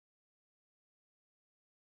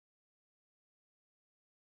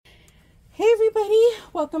Hey everybody,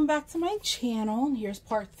 welcome back to my channel. Here's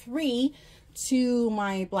part 3 to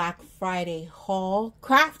my Black Friday haul,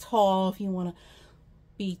 craft haul if you want to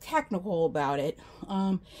be technical about it.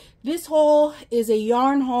 This haul is a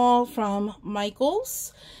yarn haul from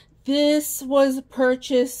Micheals. This was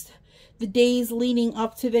purchased the days leading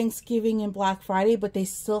up to Thanksgiving and Black Friday, but they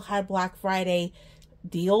still had Black Friday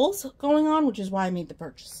deals going on, which is why I made the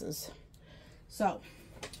purchases. So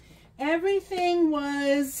everything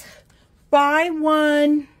was buy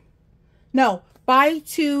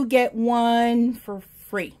two, get one for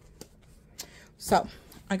free. So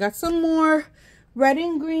I got some more red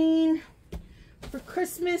and green for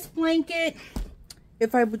Christmas blanket.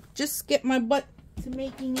 If I would just get my butt to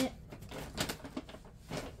making it.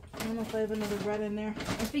 I don't know if I have another red in there.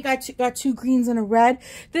 I think I got two greens and a red.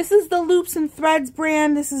 This is the Loops and Threads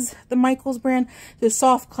brand. This is the Micheals brand. The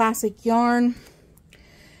soft classic yarn.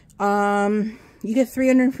 You get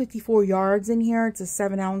 354 yards in here. It's a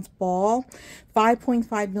 7-ounce ball.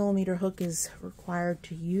 5.5 millimeter hook is required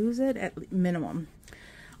to use it at minimum.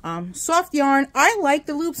 Soft yarn. I like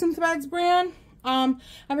the Loops and Threads brand. I've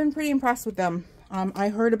been pretty impressed with them. I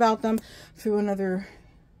heard about them through another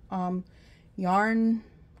yarn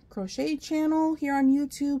crochet channel here on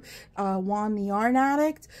YouTube, Juan the Yarn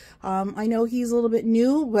Addict. I know he's a little bit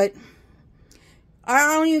new, but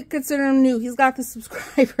I don't even consider him new. He's got the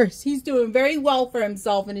subscribers. He's doing very well for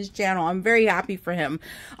himself and his channel. I'm very happy for him.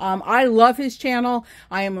 I love his channel.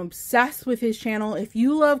 I am obsessed with his channel. If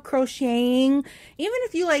you love crocheting, even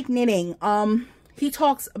if you like knitting, he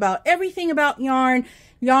talks about everything about yarn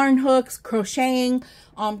hooks, crocheting.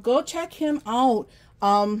 Go check him out.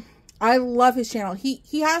 I love his channel.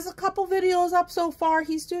 He has a couple videos up so far.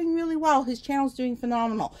 He's doing really well. His channel's doing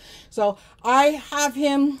phenomenal. So I have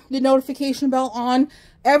him, the notification bell on.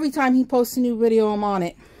 Every time he posts a new video, I'm on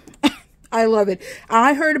it. I love it.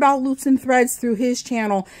 I heard about Loops and Threads through his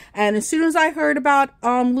channel. And as soon as I heard about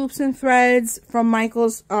Loops and Threads from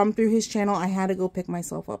Micheals through his channel, I had to go pick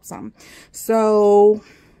myself up some. So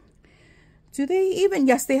do they even?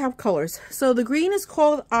 Yes, they have colors. So the green is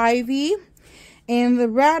called Ivy. And the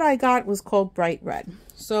red I got was called Bright Red.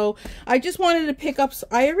 So I just wanted to pick up.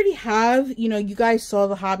 I already have, you know, you guys saw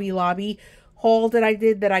the Hobby Lobby haul that I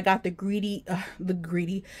did, that I got the glittery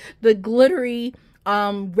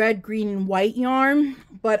red, green, and white yarn.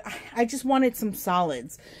 But I just wanted some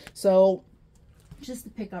solids. So just to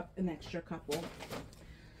pick up an extra couple.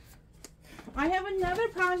 I have another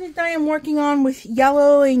project I am working on with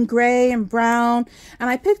yellow and gray and brown. And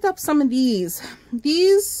I picked up some of these.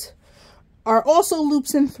 These are also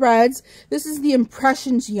Loops and Threads. This is the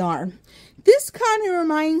Impressions yarn. This kind of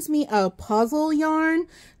reminds me of puzzle yarn,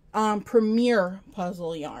 Premier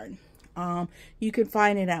puzzle yarn. You can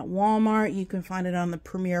find it at Walmart. You can find it on the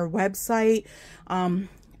Premier website. And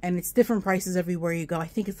it's different prices everywhere you go. I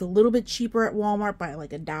think it's a little bit cheaper at Walmart by like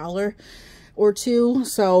 $1 or $2.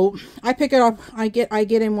 So I pick it up. I get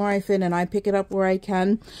in where I fit, and I pick it up where I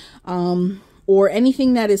can. Or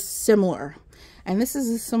anything that is similar. And this is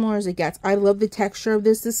as similar as it gets. I love the texture of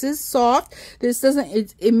this. This is soft. This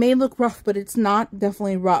doesn't, it may look rough, but it's not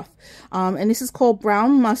definitely rough. And this is called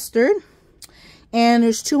Brown Mustard. And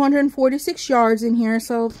there's 246 yards in here.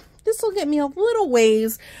 So this will get me a little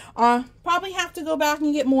ways. Probably have to go back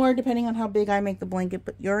and get more depending on how big I make the blanket.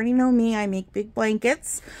 But you already know me. I make big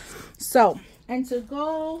blankets. So, and to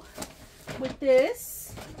go with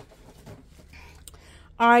this,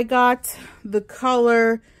 I got the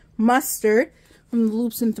color Mustard from the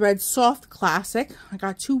Loops and Threads Soft Classic. I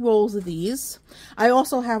got 2 rolls of these. I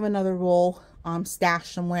also have another roll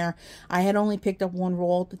stashed somewhere. I had only picked up 1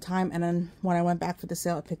 roll at the time, and then when I went back for the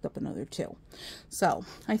sale, I picked up another 2. So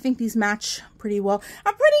I think these match pretty well.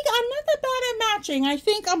 I'm not that bad at matching. I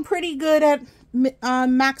think I'm pretty good at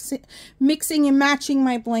mixing and matching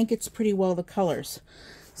my blankets pretty well, the colors.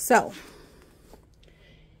 So,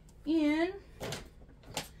 and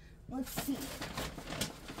let's see.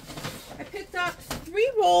 I picked up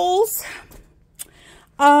 3 rolls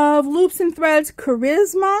of Loops and Threads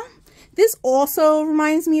Charisma. This also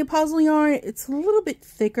reminds me of puzzle yarn. It's a little bit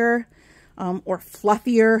thicker or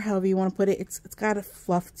fluffier, however you want to put it. It's got a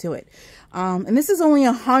fluff to it. And this is only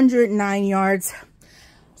 109 yards.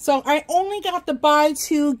 So I only got the buy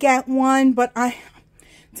 2, get 1. But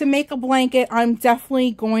to make a blanket, I'm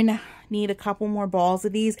definitely going to need a couple more balls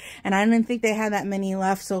of these, and I didn't think they had that many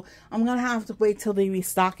left, so I'm gonna have to wait till they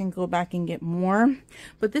restock and go back and get more.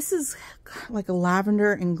 But this is like a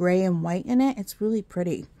lavender and gray and white in it. It's really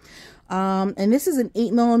pretty. And this is an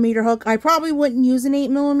 8mm hook. I probably wouldn't use an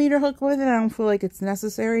 8mm hook with it. I don't feel like it's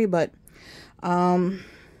necessary, but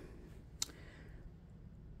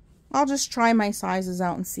I'll just try my sizes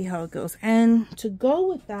out and see how it goes. And to go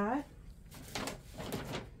with that,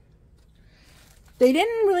 they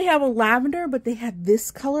didn't really have a lavender, but they had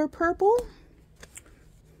this color purple.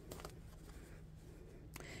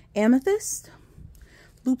 Amethyst.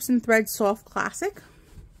 Loops and Threads Soft Classic.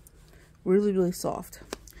 Really, really soft.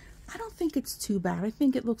 I don't think it's too bad. I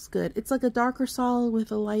think it looks good. It's like a darker solid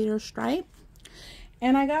with a lighter stripe.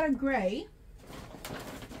 And I got a gray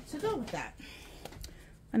to go with that.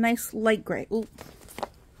 A nice light gray. Ooh.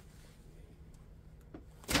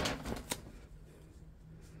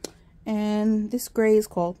 And this gray is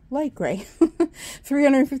called light gray.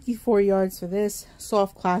 354 yards for this.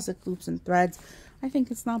 Soft Classic Loops and Threads. I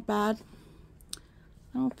think it's not bad.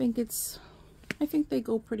 I don't think it's... I think they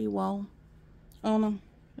go pretty well. Oh no,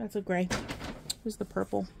 that's a gray. Here's the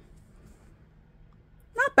purple.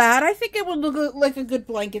 Not bad. I think it would look like a good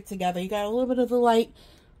blanket together. You got a little bit of the light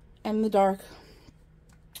and the dark.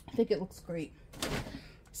 I think it looks great.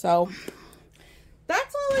 So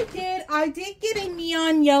that's all I did. I did get a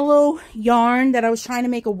neon yellow yarn that I was trying to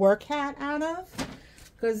make a work hat out of.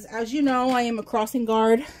 Because as you know, I am a crossing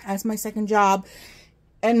guard as my second job.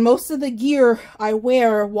 And most of the gear I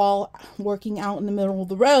wear while working out in the middle of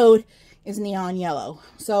the road is neon yellow.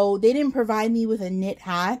 So they didn't provide me with a knit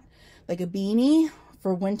hat, like a beanie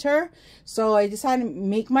for winter. So I decided to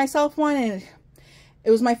make myself one, and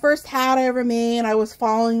it was my first hat I ever made. I was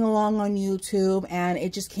following along on YouTube, and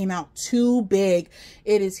it just came out too big.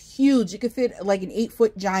 It is huge. It could fit like an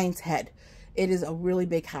 8-foot giant's head. It is a really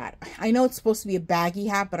big hat. I know it's supposed to be a baggy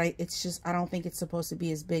hat, but I don't think it's supposed to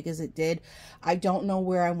be as big as it did. I don't know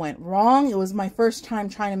where I went wrong. It was my first time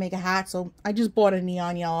trying to make a hat, so I just bought a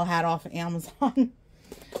neon yellow hat off of Amazon.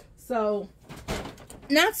 So,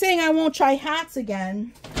 not saying I won't try hats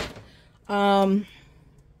again. But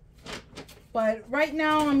right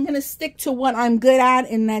now I'm going to stick to what I'm good at,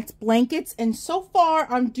 and that's blankets. And so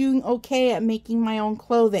far I'm doing okay at making my own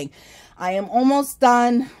clothing. I am almost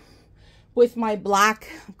done with my black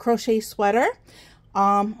crochet sweater.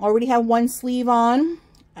 Already have one sleeve on,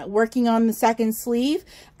 working on the second sleeve,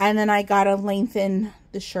 and then I gotta lengthen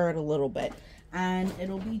the shirt a little bit and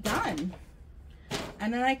it'll be done.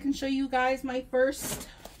 And then I can show you guys my first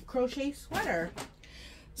crochet sweater.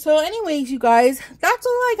 So anyways, you guys, that's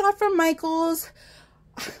all I got from Micheals.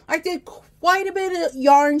 I did quite a bit of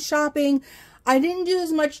yarn shopping. I didn't do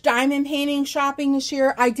as much diamond painting shopping this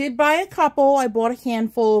year. I did buy a couple. I bought a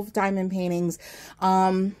handful of diamond paintings,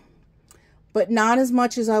 but not as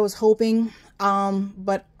much as I was hoping.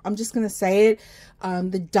 But I'm just going to say it.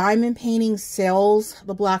 The diamond painting sales,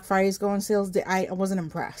 the Black Friday's going sales, I wasn't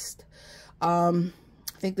impressed. I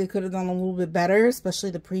think they could have done a little bit better,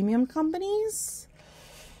 especially the premium companies.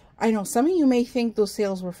 I know some of you may think those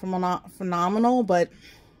sales were phenomenal, but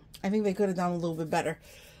I think they could have done a little bit better.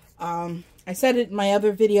 I said it in my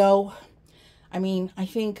other video. I mean, I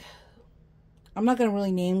think, I'm not going to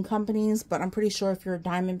really name companies, but I'm pretty sure if you're a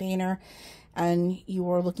diamond painter and you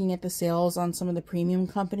are looking at the sales on some of the premium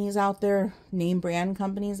companies out there, name brand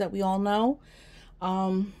companies that we all know,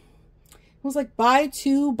 it was like buy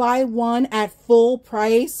two, buy one at full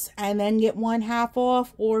price and then get one half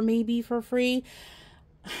off or maybe for free.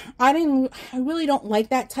 I really don't like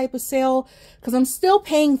that type of sale because I'm still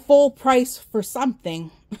paying full price for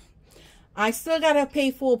something. I still gotta pay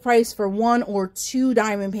full price for 1 or 2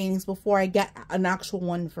 diamond paintings before I get an actual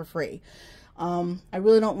one for free. I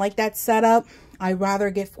really don't like that setup. I'd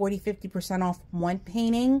rather get 40–50% off one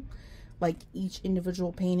painting, like each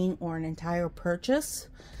individual painting or an entire purchase.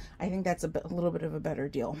 I think that's a little bit of a better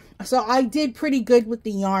deal. So I did pretty good with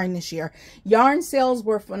the yarn this year. Yarn sales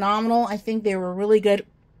were phenomenal. I think they were really good.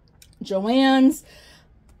 Joann's.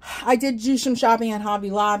 I did do some shopping at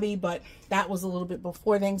Hobby Lobby, but that was a little bit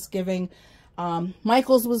before Thanksgiving.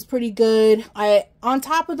 Micheals was pretty good. On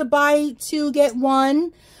top of the buy 2 get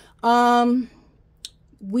 1,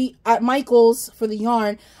 we at Micheals for the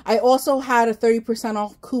yarn, I also had a 30%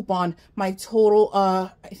 off coupon. My total,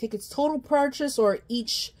 I think it's total purchase or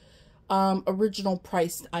each original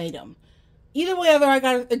priced item. Either way, I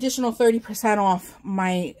got an additional 30% off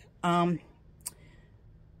my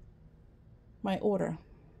my order.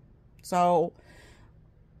 So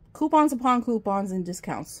coupons upon coupons and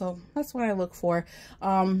discounts. So that's what I look for.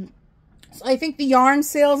 So I think the yarn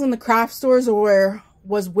sales in the craft stores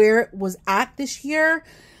was where it was at this year.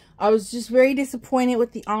 I was just very disappointed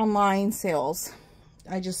with the online sales.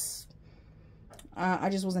 I just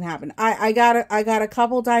wasn't happy. I got a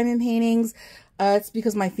couple diamond paintings. It's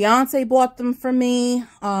because my fiance bought them for me.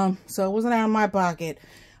 So it wasn't out of my pocket.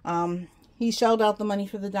 He shelled out the money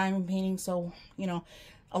for the diamond painting. So, you know,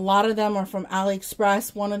 A lot of them are from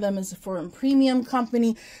AliExpress. One of them is for a premium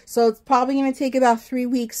company. So it's probably going to take about 3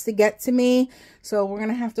 weeks to get to me. So we're going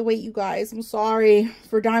to have to wait, you guys. I'm sorry.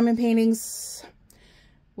 For diamond paintings,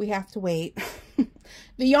 we have to wait.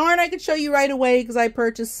 The yarn I could show you right away because I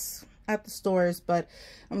purchased at the stores. But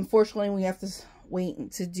unfortunately, we have to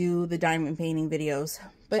wait to do the diamond painting videos.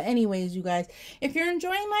 But anyways, you guys, if you're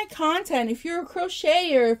enjoying my content, if you're a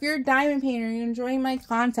crocheter, if you're a diamond painter, you're enjoying my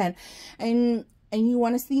content, and you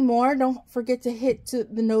want to see more, don't forget to hit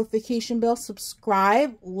the notification bell,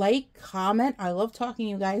 subscribe, like, comment. I love talking to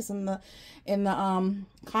you guys in the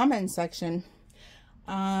comment section.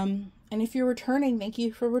 And if you're returning, thank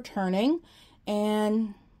you for returning,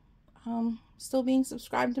 and still being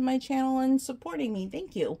subscribed to my channel and supporting me.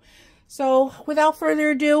 Thank you. So without further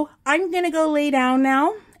ado, I'm gonna go lay down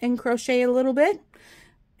now and crochet a little bit.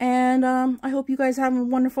 And I hope you guys have a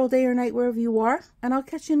wonderful day or night wherever you are, and I'll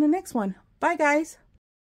catch you in the next one. Bye, guys.